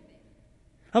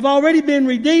 I've already been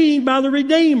redeemed by the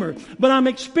Redeemer. But I'm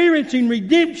experiencing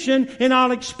redemption, and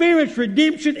I'll experience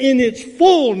redemption in its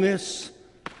fullness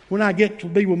when I get to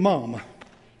be with Mama.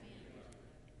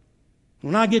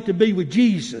 When I get to be with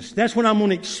Jesus, that's when I'm going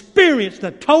to experience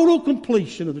the total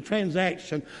completion of the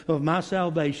transaction of my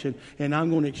salvation, and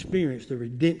I'm going to experience the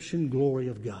redemption glory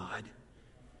of God.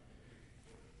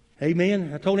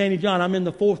 Amen. I told Andy John I'm in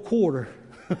the fourth quarter.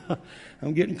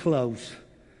 I'm getting close.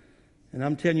 And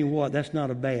I'm telling you what, that's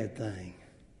not a bad thing.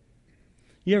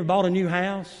 You ever bought a new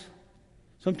house?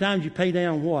 Sometimes you pay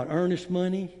down what? Earnest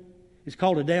money? It's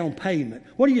called a down payment.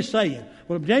 What are you saying?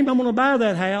 Well, James, I'm going to buy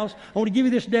that house. I want to give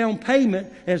you this down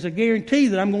payment as a guarantee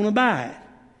that I'm going to buy it.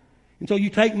 And so you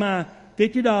take my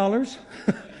 $50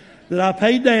 that I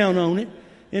paid down on it.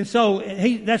 And so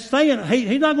that's saying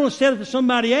he's not going to sell it to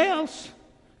somebody else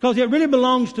because it really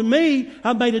belongs to me.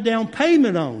 I made a down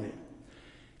payment on it.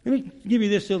 Let me give you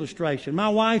this illustration. My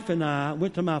wife and I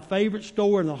went to my favorite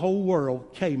store in the whole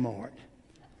world, Kmart.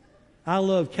 I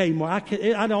love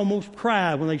Kmart. I'd almost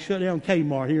cried when they shut down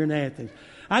Kmart here in Athens.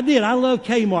 I did. I love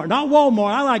Kmart. Not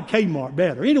Walmart. I like Kmart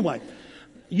better. Anyway,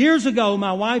 years ago,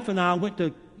 my wife and I went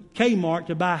to Kmart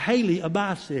to buy Haley a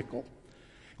bicycle.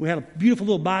 We had a beautiful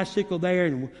little bicycle there,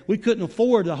 and we couldn't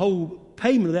afford the whole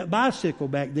payment of that bicycle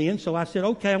back then. So I said,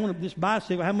 okay, I want this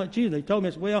bicycle. How much is it? They told me,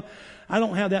 I said, well, I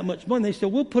don't have that much money. They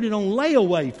said, we'll put it on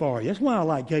layaway for you. That's why I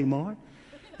like Kmart.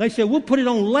 They said, we'll put it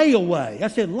on layaway. I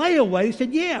said, layaway? They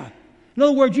said, yeah. In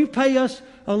other words, you pay us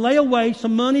a layaway,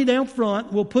 some money down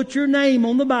front. We'll put your name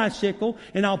on the bicycle,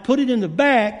 and I'll put it in the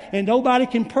back, and nobody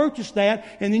can purchase that.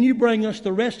 And then you bring us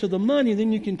the rest of the money, and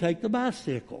then you can take the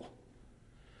bicycle.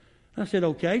 I said,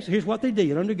 okay. So here's what they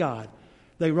did under God.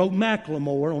 They wrote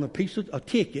Macklemore on a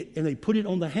ticket, and they put it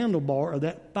on the handlebar of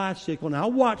that bicycle. And I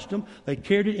watched them. They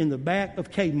carried it in the back of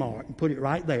Kmart and put it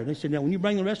right there. They said, now, when you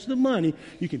bring the rest of the money,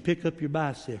 you can pick up your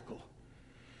bicycle.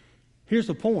 Here's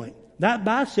the point. That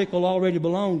bicycle already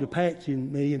belonged to Patsy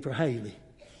and me and for Haley.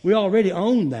 We already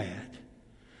owned that.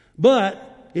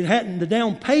 But the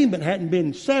down payment hadn't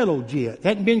been settled yet.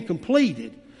 Hadn't been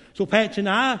completed. So Patsy and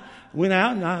I went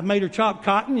out, and I made her chop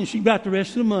cotton, and she got the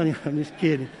rest of the money. I'm just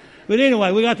kidding. But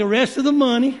anyway, we got the rest of the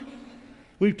money.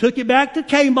 We took it back to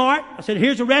Kmart. I said,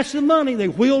 here's the rest of the money. They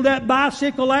wheeled that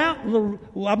bicycle out. I think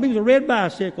it was a red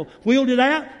bicycle. Wheeled it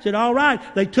out. Said, all right.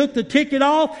 They took the ticket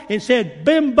off and said,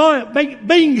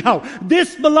 bingo,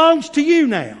 this belongs to you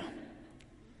now.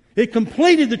 It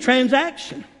completed the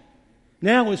transaction.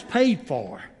 Now it's paid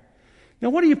for. Now,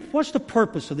 what's the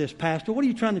purpose of this, Pastor? What are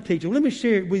you trying to teach? Well, let me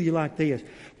share it with you like this.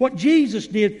 What Jesus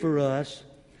did for us,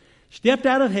 stepped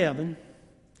out of heaven,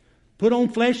 put on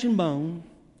flesh and bone,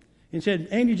 and said,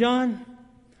 Andy John,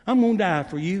 I'm going to die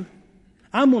for you.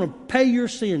 I'm going to pay your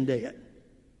sin debt.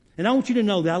 And I want you to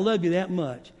know that I love you that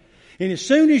much. And as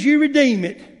soon as you redeem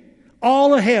it,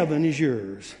 all of heaven is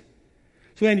yours.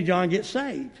 So Andy John gets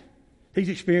saved. He's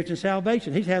experiencing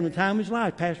salvation. He's having the time of his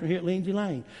life, pastoring here at Lindsay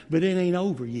Lane. But it ain't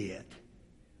over yet.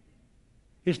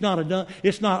 It's not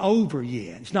over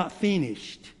yet. It's not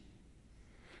finished.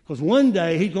 Because one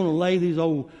day he's going to lay this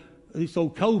old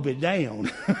COVID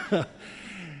down.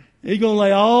 He's going to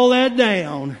lay all that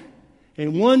down.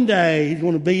 And one day he's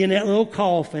going to be in that little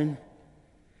coffin.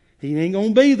 He ain't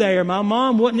going to be there. My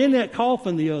mom wasn't in that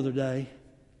coffin the other day.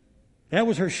 That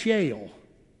was her shell.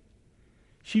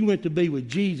 She went to be with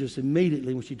Jesus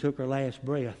immediately when she took her last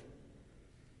breath.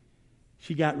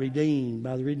 She got redeemed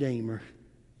by the Redeemer,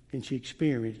 and she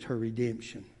experienced her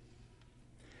redemption.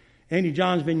 Andy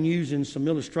John's been using some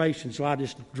illustrations, so I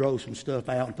just drove some stuff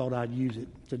out and thought I'd use it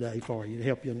today for you to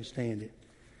help you understand it.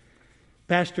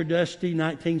 Pastor Dusty,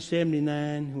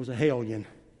 1979, was a hellion.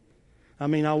 I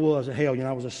was a hellion.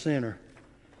 I was a sinner.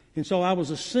 And so I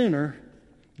was a sinner,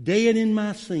 dead in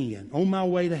my sin, on my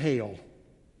way to hell.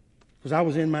 Because I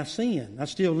was in my sin. I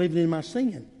still lived in my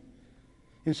sin.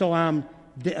 And so I'm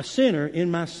a sinner in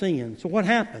my sin. So what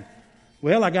happened?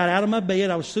 Well, I got out of my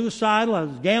bed. I was suicidal. I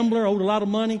was a gambler, owed a lot of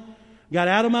money. Got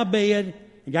out of my bed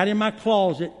and got in my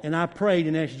closet, and I prayed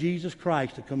and asked Jesus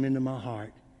Christ to come into my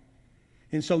heart.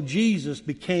 And so Jesus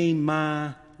became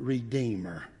my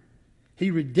Redeemer.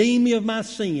 He redeemed me of my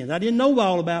sins. I didn't know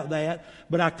all about that,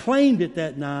 but I claimed it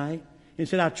that night and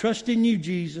said, I trust in you,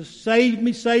 Jesus. Save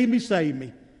me, save me, save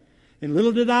me. And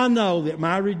little did I know that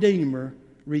my Redeemer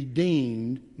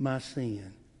redeemed my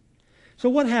sin. So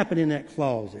what happened in that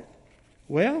closet?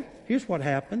 Well, here's what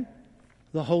happened.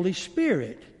 The Holy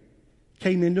Spirit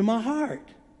came into my heart.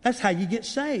 That's how you get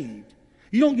saved.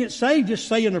 You don't get saved just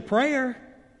saying a prayer.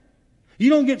 You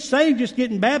don't get saved just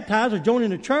getting baptized or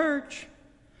joining a church.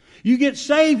 You get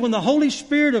saved when the Holy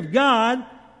Spirit of God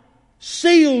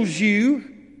seals you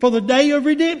for the day of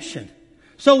redemption.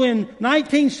 So in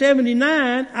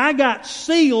 1979, I got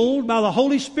sealed by the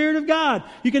Holy Spirit of God.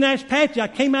 You can ask Patsy. I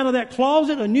came out of that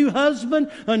closet, a new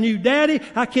husband, a new daddy.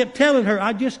 I kept telling her,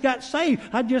 I just got saved.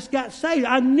 I just got saved.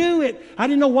 I knew it. I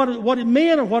didn't know what it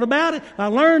meant or what about it. I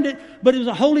learned it. But it was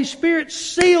the Holy Spirit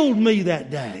sealed me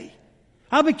that day.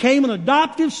 I became an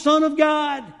adoptive son of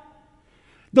God.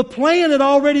 The plan had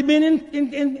already been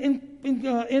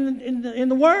in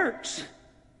the works.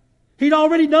 He'd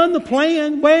already done the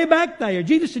plan way back there.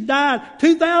 Jesus had died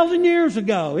 2,000 years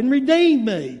ago and redeemed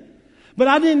me. But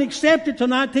I didn't accept it till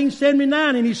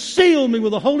 1979, and He sealed me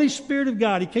with the Holy Spirit of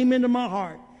God. He came into my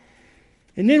heart.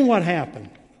 And then what happened?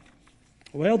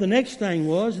 Well, the next thing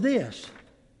was this.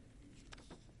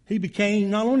 He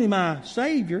became not only my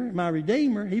Savior, my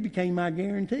Redeemer, He became my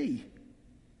guarantee.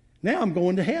 Now I'm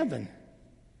going to heaven.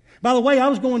 By the way, I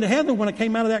was going to heaven when I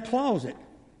came out of that closet.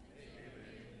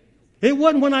 It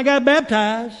wasn't when I got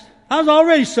baptized. I was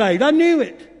already saved. I knew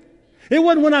it. It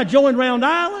wasn't when I joined Round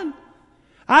Island.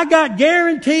 I got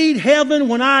guaranteed heaven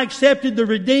when I accepted the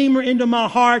Redeemer into my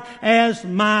heart as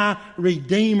my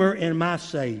Redeemer and my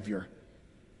Savior.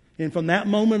 And from that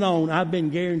moment on, I've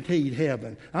been guaranteed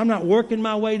heaven. I'm not working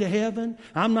my way to heaven.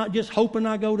 I'm not just hoping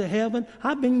I go to heaven.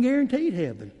 I've been guaranteed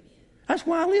heaven. That's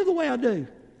why I live the way I do.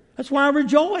 That's why I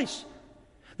rejoice.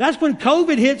 That's when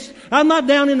COVID hits, I'm not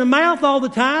down in the mouth all the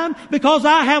time because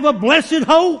I have a blessed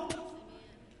hope.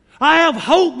 I have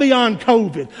hope beyond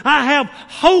COVID. I have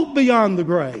hope beyond the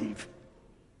grave.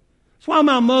 That's why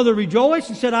my mother rejoiced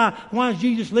and said, why does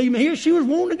Jesus leave me here? She was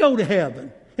wanting to go to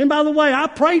heaven. And by the way, I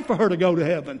prayed for her to go to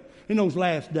heaven in those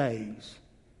last days.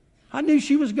 I knew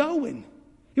she was going.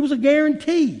 It was a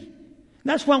guarantee. And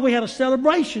that's why we had a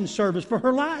celebration service for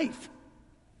her life.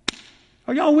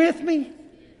 Are y'all with me?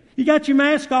 You got your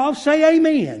mask off? Say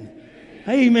amen.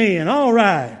 Amen. All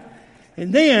right.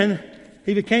 And then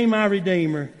He became our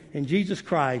Redeemer, and Jesus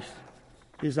Christ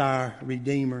is our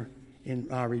Redeemer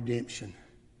and our redemption.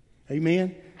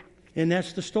 Amen? And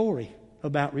that's the story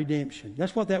about redemption.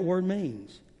 That's what that word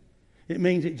means. It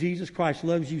means that Jesus Christ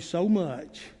loves you so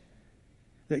much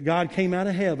that God came out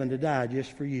of heaven to die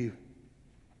just for you.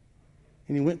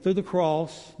 And He went through the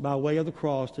cross, by way of the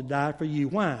cross, to die for you.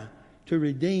 Why? To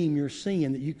redeem your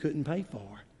sin that you couldn't pay for.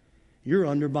 You're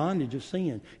under bondage of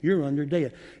sin. You're under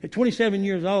debt. At 27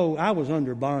 years old, I was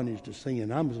under bondage to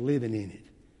sin. I was living in it.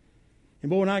 And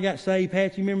boy, when I got saved,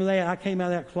 Pat, you remember that? I came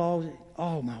out of that closet.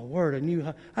 Oh, my word.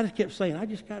 I just kept saying, I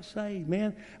just got saved,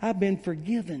 man. I've been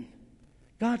forgiven.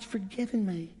 God's forgiven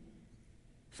me.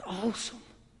 It's awesome.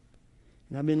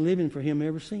 And I've been living for Him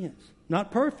ever since.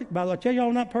 Not perfect. By the way, I tell you all,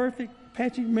 I'm not perfect.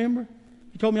 Pat, you remember?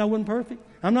 You told me I wasn't perfect.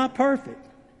 I'm not perfect.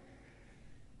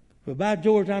 But by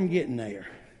George, I'm getting there.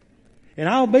 And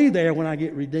I'll be there when I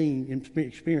get redeemed and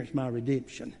experience my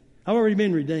redemption. I've already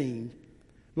been redeemed.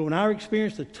 But when I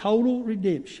experience the total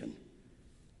redemption,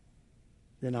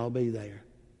 then I'll be there.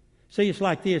 See, it's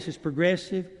like this. It's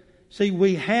progressive. See,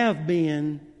 we have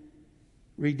been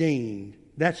redeemed.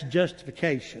 That's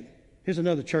justification. Here's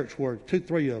another church word,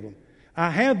 3 of them. I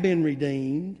have been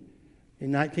redeemed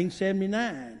in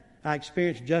 1979. I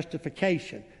experienced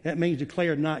justification. That means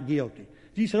declared not guilty.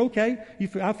 Jesus said, okay,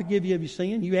 I forgive you of your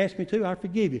sin. You asked me to, I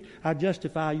forgive you. I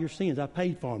justify your sins. I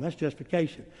paid for them. That's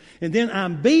justification. And then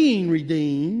I'm being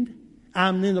redeemed.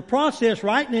 I'm in the process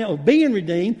right now of being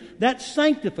redeemed. That's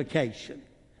sanctification.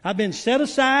 I've been set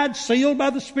aside, sealed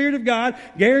by the Spirit of God,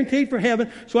 guaranteed for heaven.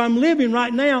 So I'm living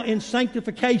right now in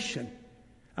sanctification.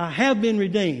 I have been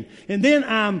redeemed. And then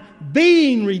I'm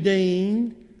being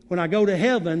redeemed. When I go to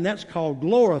heaven, that's called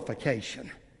glorification.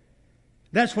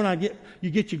 That's when you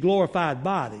get your glorified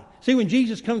body. See, when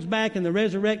Jesus comes back in the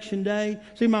resurrection day,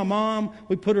 see my mom,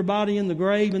 we put her body in the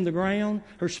grave, in the ground.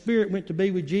 Her spirit went to be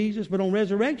with Jesus. But on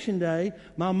resurrection day,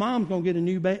 my mom's going to get a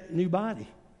new body.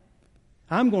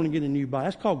 I'm going to get a new body.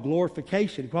 That's called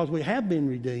glorification because we have been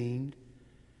redeemed.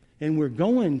 And we're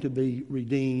going to be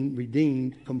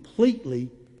redeemed completely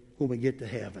when we get to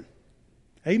heaven.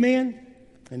 Amen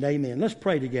and amen. Let's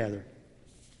pray together.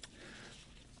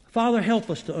 Father, help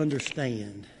us to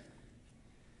understand.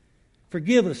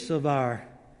 Forgive us of our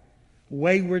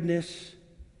waywardness.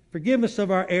 Forgive us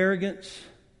of our arrogance,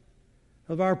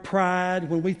 of our pride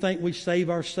when we think we save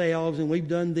ourselves and we've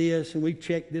done this and we've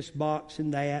checked this box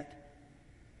and that.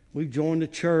 We've joined the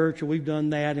church or we've done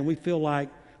that and we feel like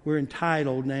we're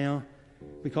entitled now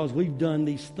because we've done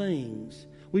these things.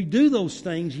 We do those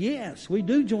things, yes. We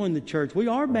do join the church. We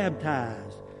are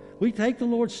baptized. We take the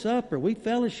Lord's Supper. We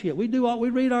fellowship. We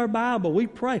read our Bible. We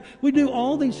pray. We do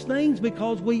all these things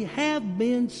because we have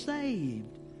been saved.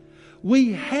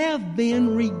 We have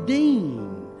been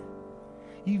redeemed.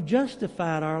 You've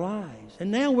justified our lives.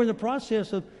 And now we're in the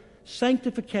process of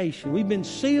sanctification. We've been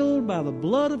sealed by the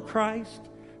blood of Christ,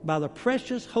 by the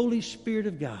precious Holy Spirit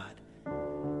of God.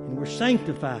 And we're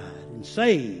sanctified and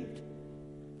saved.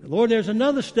 Lord, there's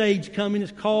another stage coming.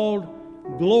 It's called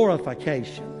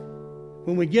glorification.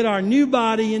 When we get our new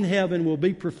body in heaven, we'll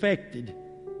be perfected.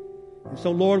 And so,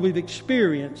 Lord, we've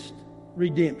experienced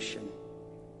redemption.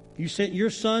 You sent your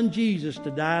Son, Jesus,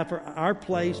 to die for our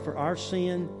place, for our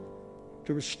sin,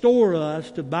 to restore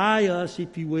us, to buy us,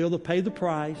 if you will, to pay the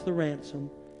price, the ransom.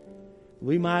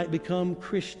 We might become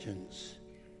Christians,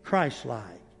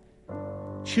 Christ-like,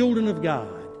 children of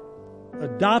God,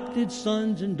 adopted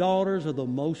sons and daughters of the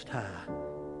Most High.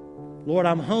 Lord,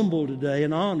 I'm humbled today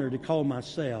and honored to call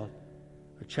myself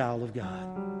a child of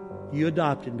God. You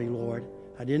adopted me, Lord.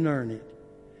 I didn't earn it.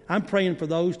 I'm praying for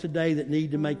those today that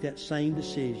need to make that same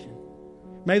decision.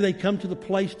 May they come to the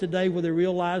place today where they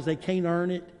realize they can't earn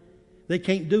it. They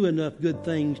can't do enough good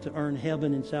things to earn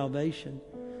heaven and salvation.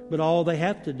 But all they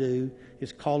have to do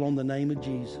is call on the name of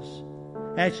Jesus.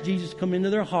 Ask Jesus to come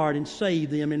into their heart and save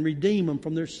them and redeem them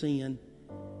from their sin.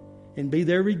 And be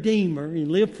their Redeemer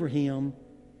and live for Him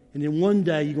And then one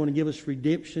day you're going to give us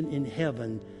redemption in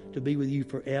heaven to be with you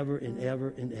forever and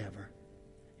ever and ever.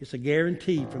 It's a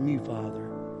guarantee from you, Father.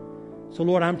 So,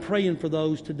 Lord, I'm praying for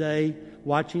those today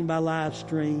watching by live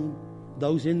stream,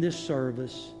 those in this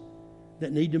service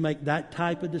that need to make that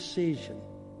type of decision.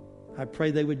 I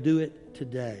pray they would do it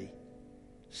today.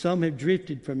 Some have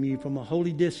drifted from you from a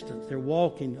holy distance. They're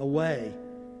walking away.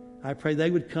 I pray they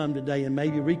would come today and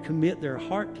maybe recommit their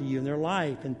heart to you and their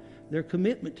life and their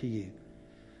commitment to you.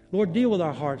 Lord, deal with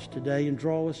our hearts today and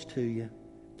draw us to you.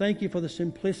 Thank you for the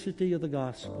simplicity of the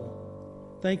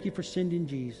gospel. Thank you for sending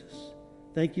Jesus.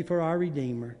 Thank you for our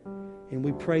Redeemer. And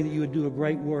we pray that you would do a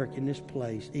great work in this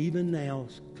place. Even now,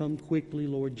 come quickly,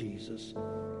 Lord Jesus.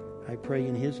 I pray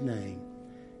in his name.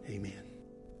 Amen.